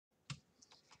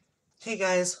Hey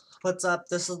guys, what's up?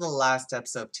 This is the last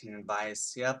episode of Teen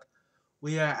Advice. Yep,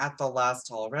 we are at the last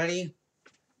already.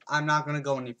 I'm not going to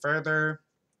go any further.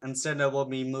 Instead, I will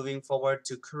be moving forward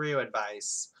to career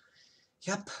advice.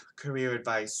 Yep, career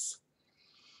advice.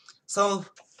 So,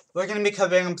 we're going to be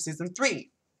covering season 3.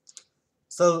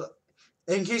 So,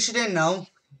 in case you didn't know,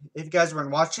 if you guys weren't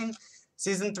watching,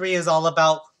 season 3 is all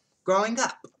about growing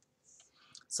up.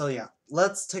 So, yeah,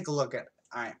 let's take a look at it.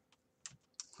 Alright,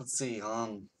 let's see.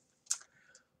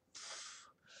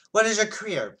 What is your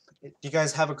career? Do you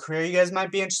guys have a career you guys might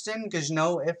be interested in? Because,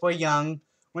 if we're young,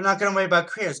 we're not going to worry about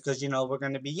careers because, we're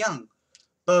going to be young.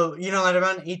 But, at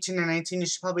around 18 or 19, you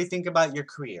should probably think about your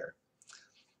career.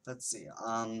 Let's see.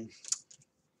 Oh,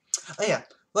 yeah.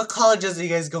 What colleges are you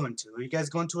guys going to? Are you guys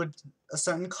going to a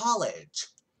certain college?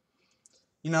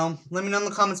 Let me know in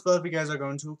the comments below if you guys are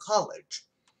going to a college.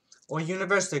 Or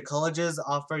university. Colleges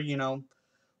offer,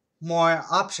 more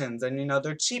options and,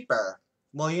 they're cheaper.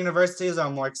 Well, universities are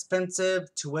more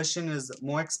expensive, tuition is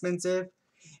more expensive,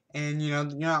 and you're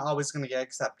not always going to get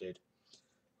accepted.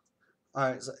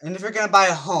 Alright, and if you're going to buy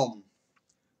a home,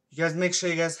 you guys make sure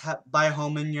you guys buy a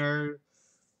home in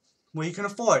where you can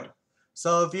afford.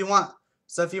 So if you want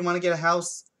to get a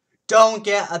house, don't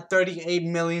get a $38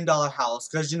 million house,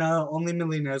 because only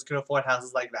millionaires could afford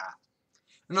houses like that.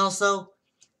 And also,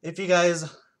 if you guys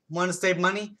want to save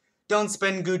money, don't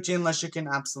spend Gucci unless you can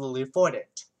absolutely afford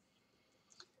it.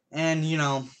 And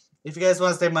if you guys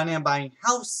want to save money on buying a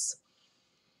house,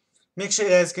 make sure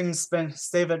you guys can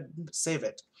save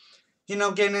it.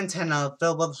 Get an antenna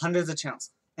filled with hundreds of channels.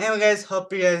 Anyway guys,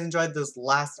 hope you guys enjoyed this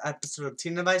last episode of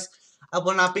Teen Advice. I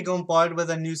will not be going forward with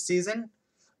a new season.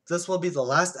 This will be the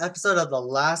last episode of the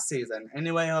last season.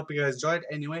 Anyway, I hope you guys enjoyed.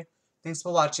 Anyway, thanks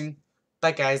for watching.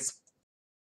 Bye guys.